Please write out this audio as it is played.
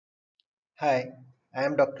Hi, I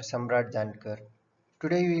am Dr. Samrat Jankar.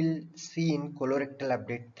 Today we will see in colorectal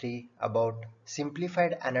update 3 about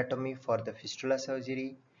simplified anatomy for the fistula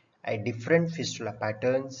surgery, different fistula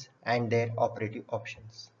patterns and their operative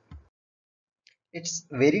options. It's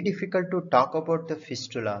very difficult to talk about the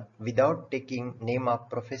fistula without taking name of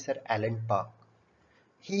Professor Alan Park.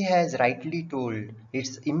 He has rightly told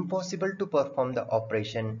it's impossible to perform the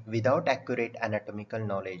operation without accurate anatomical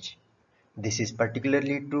knowledge. This is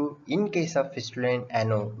particularly true in case of fistula and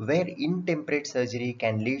ano, where intemperate surgery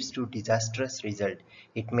can lead to disastrous result.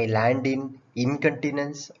 It may land in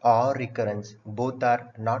incontinence or recurrence. Both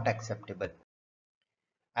are not acceptable.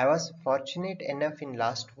 I was fortunate enough in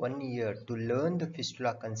last 1 year to learn the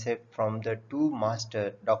fistula concept from the two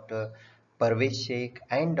masters, Dr. Parvez Sheikh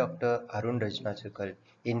and Dr. Arun Rojanasakul.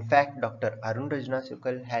 In fact, Dr. Arun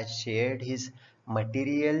Rojanasakul has shared his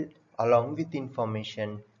material along with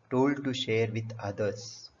information told to share with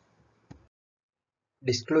others.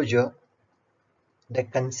 Disclosure: the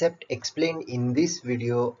concept explained in this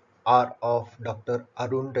video are of Dr.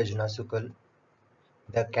 Arun Rojanasakul.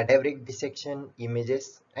 The cadaveric dissection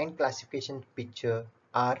images and classification picture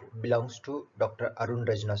are belongs to Dr. Arun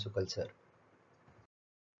Rojanasakul sir.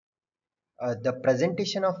 The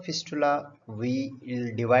presentation of fistula we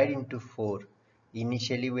will divide into four.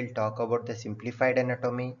 Initially we'll talk about the simplified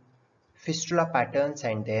anatomy, fistula patterns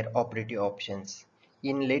and their operative options.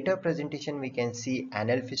 In later presentation we can see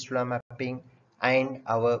anal fistula mapping and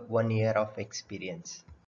our 1 year of experience.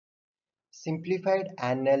 Simplified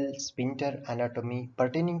anal sphincter anatomy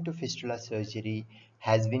pertaining to fistula surgery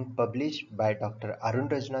has been published by Dr. Arun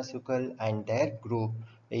Rojanasakul and their group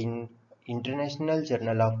in International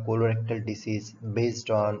Journal of Colorectal Disease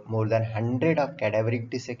based on more than 100 of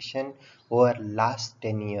cadaveric dissection over last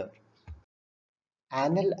 10 years.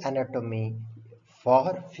 Anal anatomy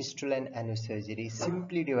for fistula and anosurgery is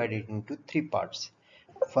simply divided into three parts.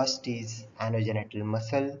 First is anogenital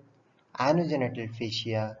muscle, anogenital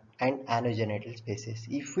fascia and anogenital spaces.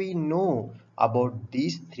 If we know about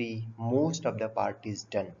these three, most of the part is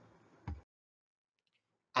done.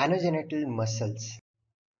 Anogenital muscles.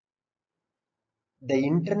 The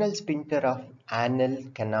internal sphincter of anal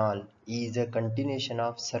canal is a continuation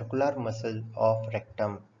of circular muscle of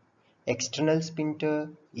rectum. External sphincter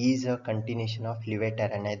is a continuation of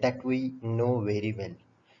levator ani that we know very well.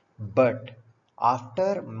 But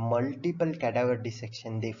after multiple cadaver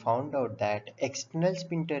dissection, they found out that external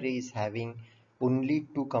sphincter is having only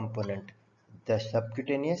two components, the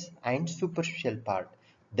subcutaneous and superficial part.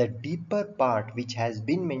 The deeper part, which has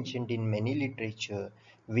been mentioned in many literature,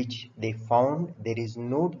 which they found there is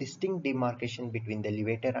no distinct demarcation between the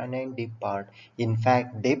levator ani and deep part. In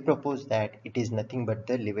fact, they propose that it is nothing but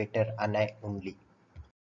the levator ani only.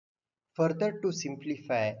 Further to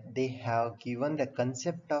simplify, they have given the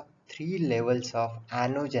concept of three levels of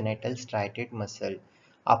anogenital striated muscle.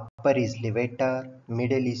 Upper is levator,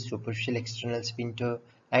 middle is superficial external sphincter,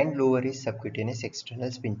 and lower is subcutaneous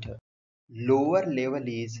external sphincter. Lower level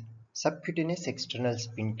is subcutaneous external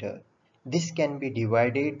sphincter. This can be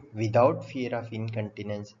divided without fear of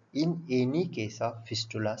incontinence in any case of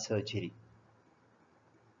fistula surgery.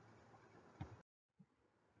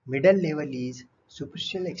 Middle level is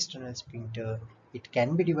superficial external sphincter. It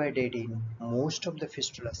can be divided in most of the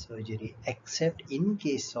fistula surgery except in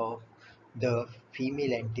case of the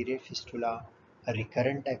female anterior fistula, a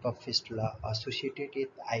recurrent type of fistula associated with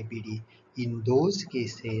IBD. In those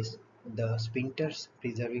cases, the sphincters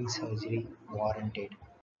preserving surgery warranted.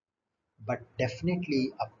 But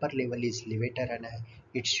definitely upper level is levator and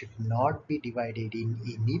it should not be divided in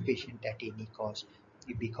any patient at any cost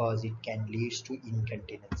because it can lead to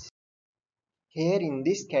incontinence. Here in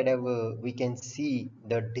this cadaver, we can see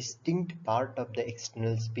the distinct part of the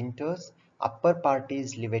external sphincters. Upper part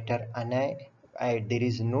is levator ani. There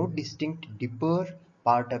is no distinct deeper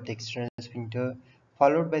part of the external sphincter,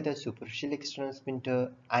 followed by the superficial external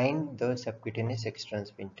sphincter and the subcutaneous external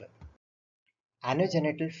sphincter.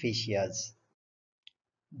 Anogenital fascias.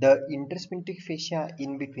 The intersphincteric fascia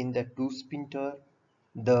in between the two sphincter,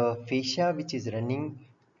 the fascia which is running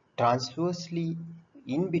transversely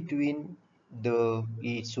in between the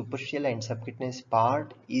superficial and subcutaneous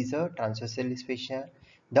part is a transversalis fascia.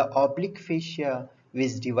 The oblique fascia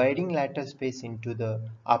which dividing lateral space into the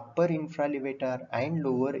upper infralevator and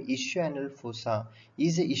lower ischianal fossa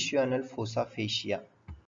is a ischianal fossa fascia.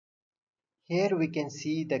 Here we can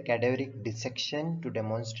see the cadaveric dissection to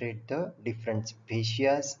demonstrate the different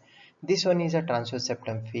fascias. This one is a transverse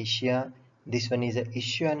septum fascia. This one is a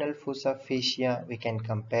ischianal fossa fascia. We can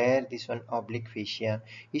compare this one oblique fascia.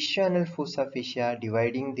 Ischianal fossa fascia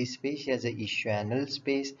dividing this fascia as a ischianal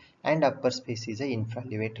space and upper space is a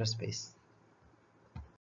infralevator space.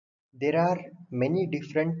 There are many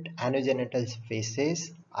different anogenital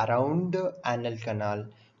spaces around the anal canal.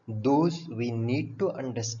 Those we need to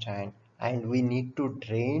understand and we need to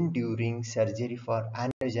drain during surgery for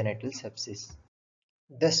anogenital sepsis.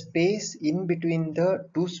 The space in between the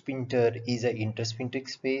two sphincter is a intersphincteric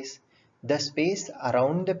space. The space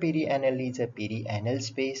around the perianal is a perianal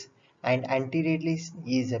space and anteriorly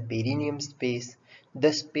is a perineum space.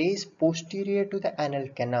 The space posterior to the anal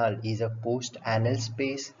canal is a postanal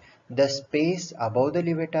space. The space above the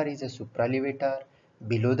levator is a supralevator,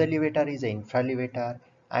 below the levator is a infralevator,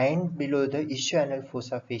 and below the ischoanal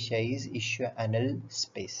fossa fascia is ischoanal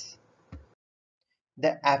space.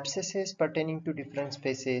 The abscesses pertaining to different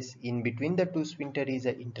spaces in between the two sphincter is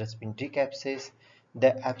a intersphincteric abscess.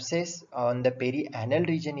 The abscess on the perianal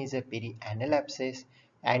region is a perianal abscess.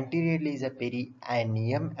 Anteriorly is a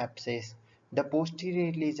perianeum abscess. The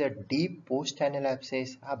posteriorly is a deep postanal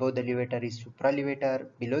abscess. Above the levator is supralevator.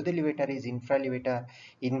 Below the levator is infralevator.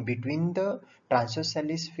 In between the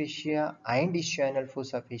transversalis fascia and ischoanal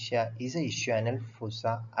fossa fascia is a ischoanal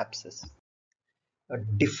fossa abscess.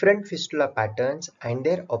 Different fistula patterns and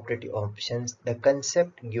their operative options, the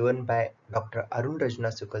concept given by Dr. Arun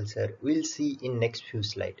Rojanasakul sir, we'll see in next few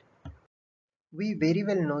slides. We very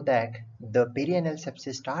well know that the perianal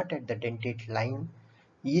sepsis start at the dentate line.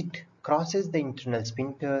 It crosses the internal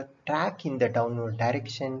sphincter, track in the downward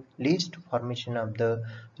direction, leads to formation of the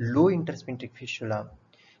low intersphincteric fistula.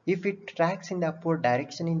 If it tracks in the upward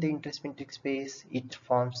direction in the intersphincteric space, it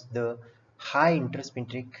forms the high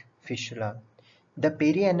intersphincteric fistula. The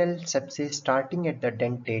perianal sepsis starting at the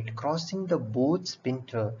dentate, crossing the both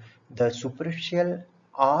sphincter, the superficial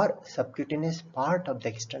or subcutaneous part of the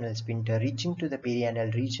external sphincter reaching to the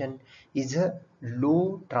perianal region is a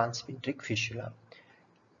low transphincteric fistula.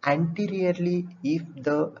 Anteriorly, if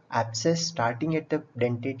the abscess starting at the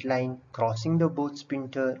dentate line, crossing the both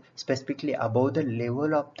sphincter, specifically above the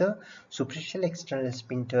level of the superficial external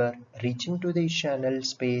sphincter, reaching to the ischial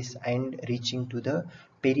space and reaching to the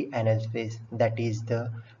perianal space, that is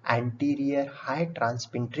the anterior high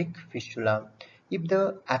transphincteric fistula. If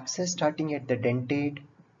the abscess starting at the dentate,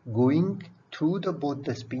 going through the both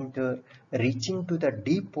the sphincter, reaching to the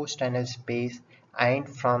deep postanal space, and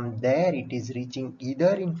from there it is reaching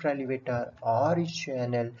either infralevator or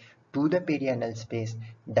ischial to the perianal space,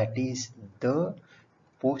 that is the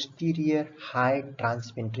posterior high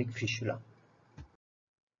transphincteric fistula.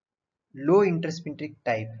 Low intersphincteric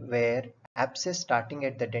type, where abscess starting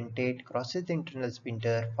at the dentate crosses the internal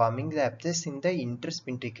sphincter, forming the abscess in the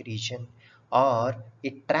intersphincteric region, or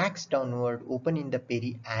it tracks downward open in the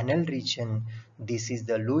perianal region. This is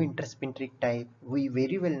the low intersphincteric type. We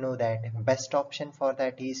very well know that best option for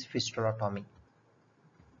that is fistulotomy.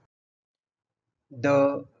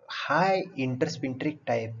 The high intersphincteric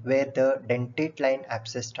type, where the dentate line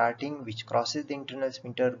abscess starting which crosses the internal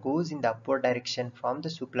sphincter goes in the upward direction from the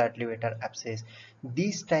supralevator abscess,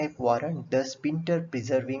 this type warrant the sphincter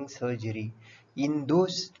preserving surgery. In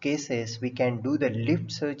those cases we can do the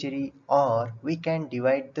lift surgery, or we can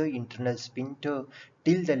divide the internal sphincter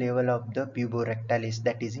till the level of the puborectalis,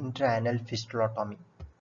 that is intraanal fistulotomy.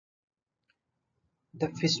 The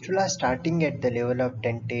fistula starting at the level of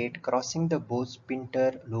dentate, crossing the both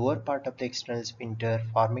sphincter, lower part of the external sphincter,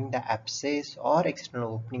 forming the abscess or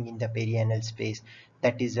external opening in the perianal space,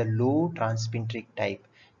 that is a low transphincteric type.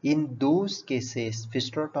 In those cases,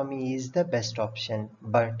 fistulotomy is the best option,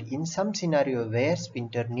 but in some scenario where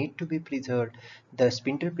sphincter need to be preserved, the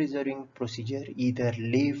sphincter preserving procedure, either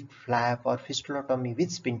lift, flap or fistulotomy with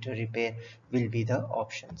sphincter repair will be the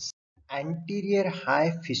options. Anterior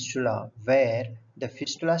high fistula, where the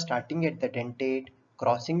fistula starting at the dentate,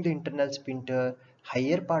 crossing the internal sphincter,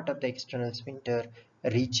 higher part of the external sphincter,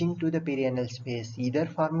 reaching to the perianal space, either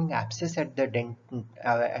forming abscess at the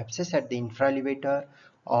infralevator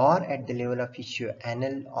or at the level of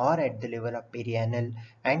ischoanal or at the level of perianal,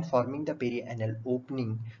 and forming the perianal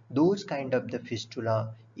opening. Those kind of the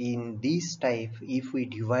fistula, in this type, if we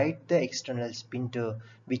divide the external sphincter,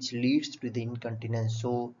 which leads to the incontinence,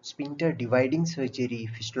 so sphincter dividing surgery,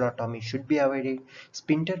 fistulotomy should be avoided.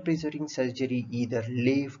 Sphincter preserving surgery, either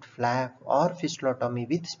lift, flap or fistulotomy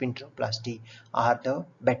with sphincteroplasty are the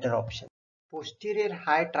better option. Posterior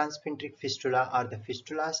high transphincteric fistula, or the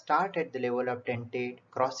fistula, start at the level of dentate,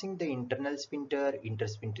 crossing the internal sphincter,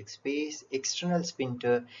 intersphincteric space, external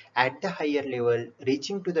sphincter at the higher level,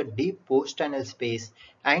 reaching to the deep postanal space,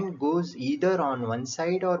 and goes either on one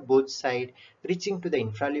side or both sides, reaching to the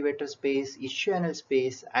infralevator space, ischoanal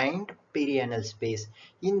space and perianal space.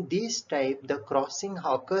 In this type, the crossing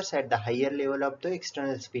occurs at the higher level of the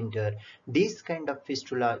external sphincter. This kind of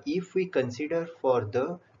fistula, if we consider for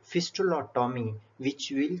the fistulotomy,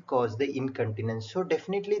 which will cause the incontinence. So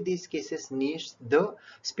definitely these cases needs the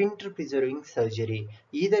sphincter preserving surgery,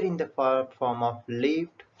 either in the form of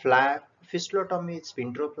lift, flap, fistulotomy with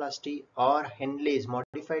sphincteroplasty, or Henley's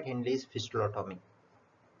modified Henley's fistulotomy.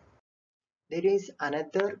 There is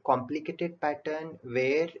another complicated pattern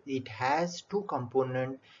where it has two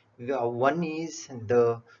components. One is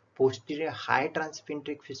the posterior high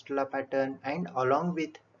transphincteric fistula pattern, and along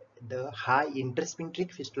with the high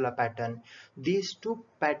intersphincteric fistula pattern. These two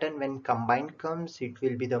pattern when combined comes, it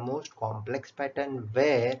will be the most complex pattern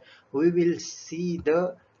where we will see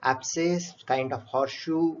the abscess kind of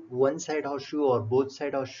horseshoe, one side horseshoe or both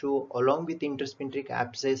side horseshoe, along with intersphincteric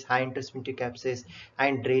abscess, high intersphincteric abscess,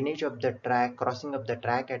 and drainage of the tract, crossing of the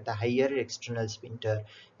tract at the higher external sphincter.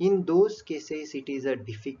 In those cases, it is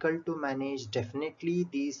difficult to manage. Definitely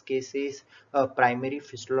these cases, a primary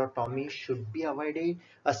fistulotomy should be avoided.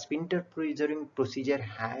 A sphincter preserving procedure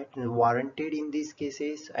had warranted in these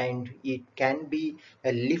cases, and it can be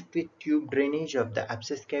a lift with tube drainage of the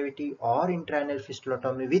abscess cavity, or intraanal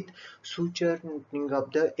fistulotomy with suturing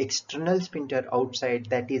of the external sphincter outside,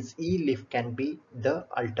 that is E-lift can be the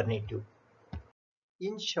alternative.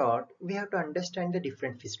 In short, we have to understand the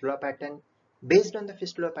different fistula pattern. Based on the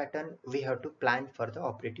fistula pattern, we have to plan for the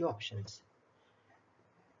operative options.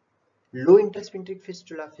 Low intersphincteric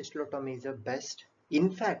fistulotomy is the best.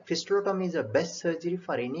 In fact, fistulotomy is the best surgery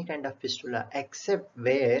for any kind of fistula except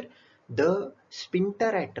where the sphincter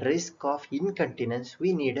at risk of incontinence,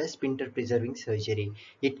 we need a sphincter preserving surgery.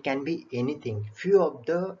 It can be anything. Few of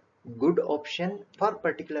the good option for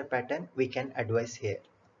particular pattern we can advise here.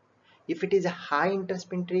 If it is a high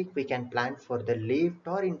intersphincteric, we can plan for the lift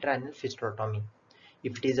or intraanal fistulotomy.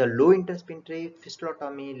 If it is a low intersphincteric,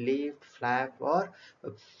 fistulotomy, lift, flap, or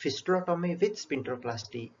fistulotomy with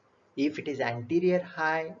sphincteroplasty. If it is anterior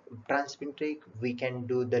high transphincteric, we can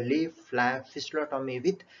do the lift, flap, fistulotomy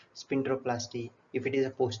with sphincteroplasty. If it is a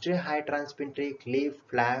posterior high transphincteric, lift,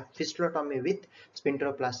 flap, fistulotomy with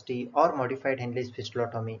sphincteroplasty or modified Henley's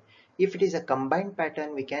fistulotomy. If it is a combined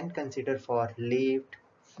pattern, we can consider for lift,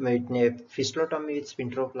 fistulotomy with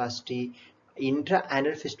sphincteroplasty,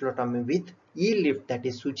 intra-anal fistulotomy with E-lift, that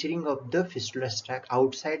is suturing of the fistula tract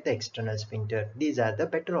outside the external sphincter. These are the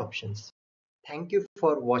better options. Thank you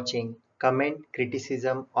for watching. Comment,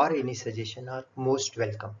 criticism or any suggestion are most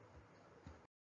welcome.